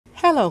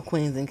Hello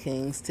Queens and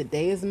Kings,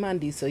 today is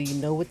Monday, so you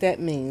know what that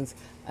means.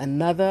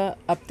 Another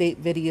update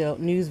video,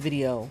 news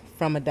video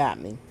from Adopt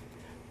Me.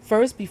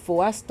 First,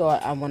 before I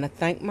start, I want to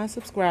thank my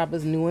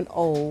subscribers, new and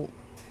old.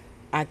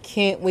 I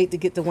can't wait to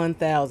get to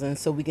 1,000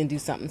 so we can do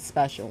something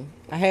special.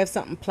 I have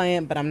something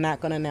planned, but I'm not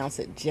going to announce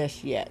it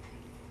just yet.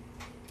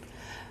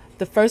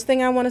 The first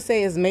thing I want to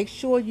say is make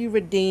sure you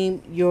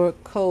redeem your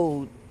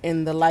code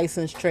in the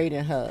licensed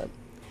trading hub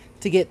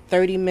to get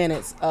 30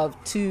 minutes of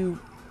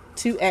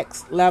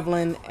 2x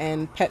leveling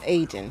and pet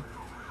aging.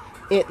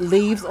 It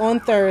leaves on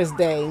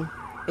Thursday.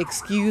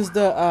 Excuse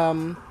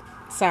the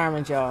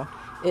sirens, y'all.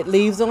 It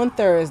leaves on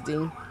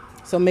Thursday,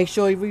 so make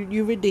sure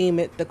you redeem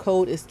it. The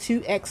code is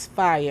 2x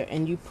fire,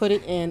 and you put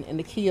it in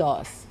the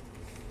kiosk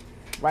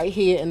right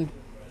here in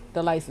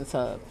the license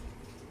hub.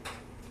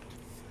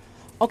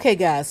 Okay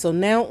guys, so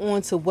now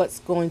on to what's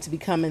going to be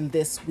coming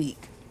this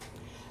week.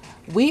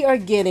 We are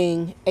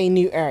getting a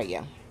new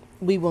area.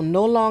 We will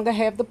no longer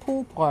have the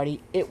pool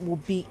party. It will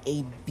be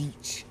a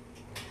beach.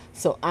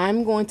 So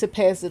I'm going to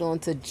pass it on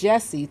to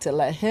Jesse to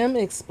let him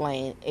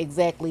explain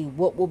exactly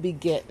what we'll be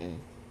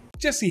getting.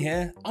 Jesse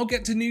here. I'll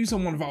get to news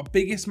on one of our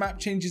biggest map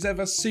changes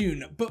ever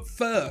soon, but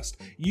first,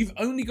 you've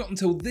only got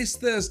until this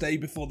Thursday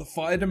before the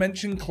Fire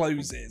Dimension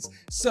closes,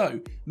 so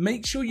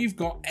make sure you've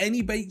got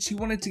any baits you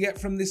wanted to get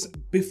from this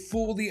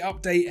before the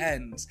update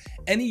ends.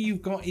 Any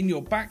you've got in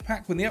your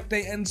backpack when the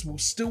update ends will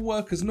still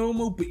work as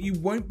normal, but you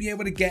won't be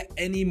able to get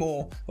any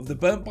more of the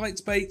Burnt Bites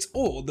baits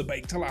or the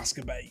Baked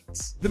Alaska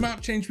baits. The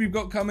map change we've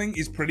got coming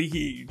is pretty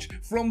huge.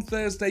 From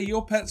Thursday,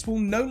 your pets will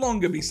no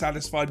longer be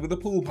satisfied with a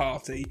pool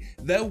party,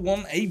 they'll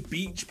want a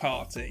beach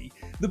party.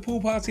 The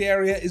pool party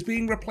area is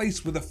being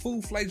replaced with a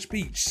full-fledged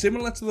beach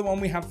similar to the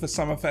one we had for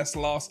Summerfest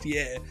last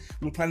year,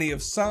 with plenty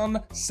of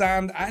sun,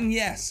 sand and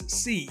yes,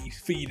 sea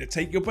for you to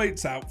take your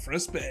boats out for a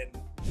spin.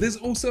 There's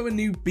also a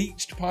new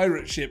beached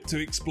pirate ship to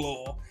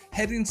explore.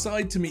 Head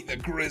inside to meet the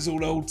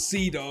grizzled old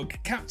sea dog,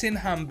 Captain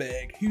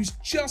Hamburg, who's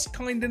just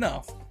kind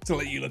enough to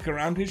let you look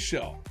around his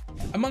shop.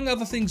 Among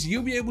other things,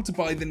 you'll be able to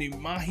buy the new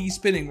Mahi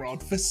spinning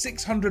rod for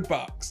 600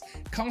 bucks.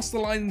 Cast the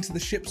line into the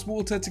ship's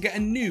water to get a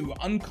new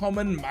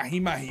uncommon Mahi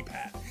Mahi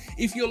pet.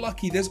 If you're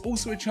lucky, there's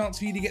also a chance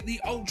for you to get the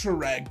ultra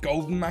rare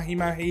golden Mahi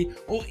Mahi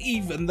or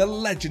even the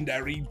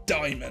legendary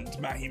diamond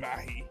Mahi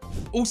Mahi.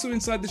 Also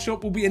inside the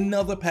shop will be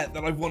another pet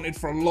that I've wanted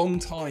for a long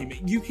time.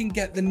 You can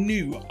get the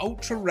new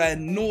ultra rare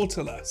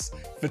Nautilus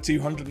for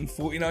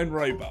 249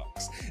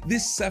 Robux.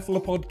 This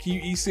cephalopod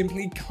cutie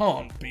simply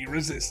can't be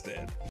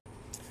resisted.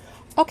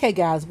 Okay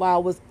guys, while I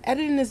was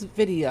editing this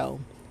video,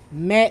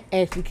 Matt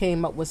actually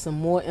came up with some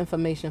more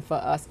information for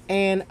us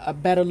and a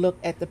better look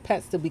at the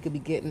pets that we could be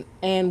getting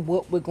and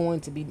what we're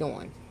going to be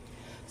doing.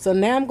 So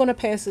now I'm going to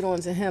pass it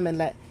on to him and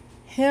let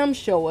him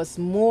show us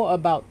more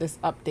about this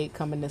update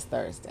coming this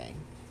Thursday.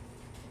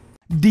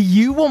 Do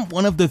you want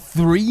one of the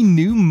 3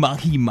 new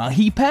Mahi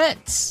Mahi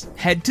pets?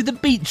 Head to the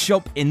beach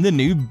shop in the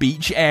new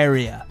beach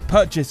area.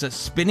 Purchase a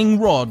spinning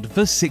rod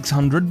for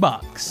 600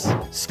 bucks.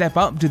 Step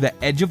up to the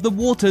edge of the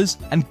waters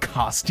and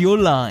cast your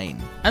line.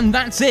 And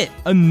that's it.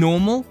 A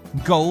normal,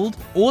 gold,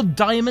 or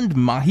diamond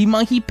Mahi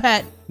Mahi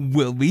pet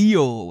will be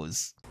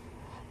yours.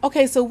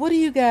 Okay, so what do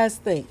you guys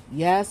think?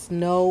 Yes,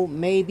 no,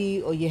 maybe,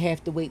 or you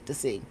have to wait to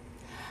see?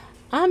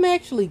 I'm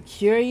actually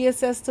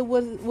curious as to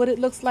what it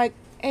looks like.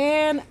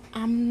 And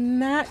I'm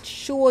not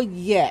sure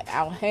yet.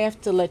 I'll have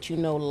to let you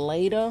know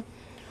later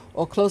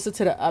or closer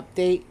to the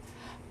update.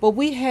 But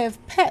we have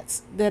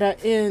pets that are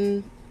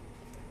in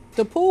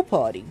the pool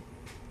party.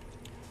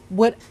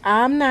 What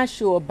I'm not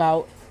sure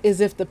about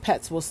is if the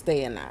pets will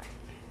stay or not.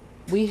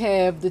 We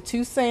have the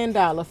 2 sand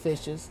dollar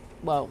fishes,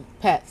 well,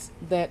 pets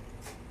that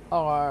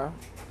are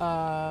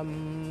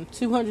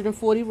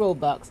 240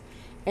 Robux.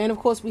 And of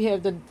course we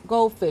have the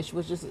goldfish,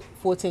 which is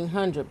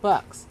 1,400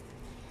 bucks.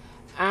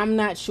 I'm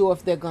not sure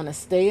if they're going to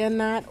stay or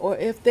not, or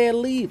if they're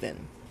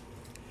leaving.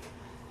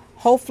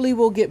 Hopefully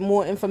we'll get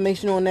more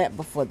information on that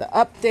before the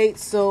update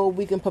so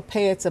we can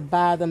prepare to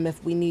buy them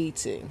if we need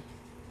to.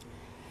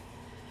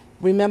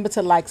 Remember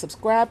to like,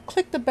 subscribe,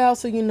 click the bell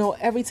so you know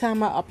every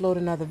time I upload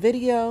another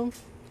video.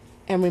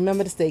 And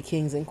remember to stay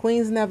kings and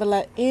queens. Never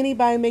let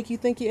anybody make you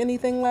think you're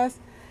anything less.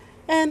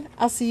 And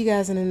I'll see you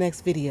guys in the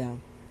next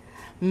video.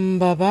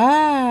 Bye-bye.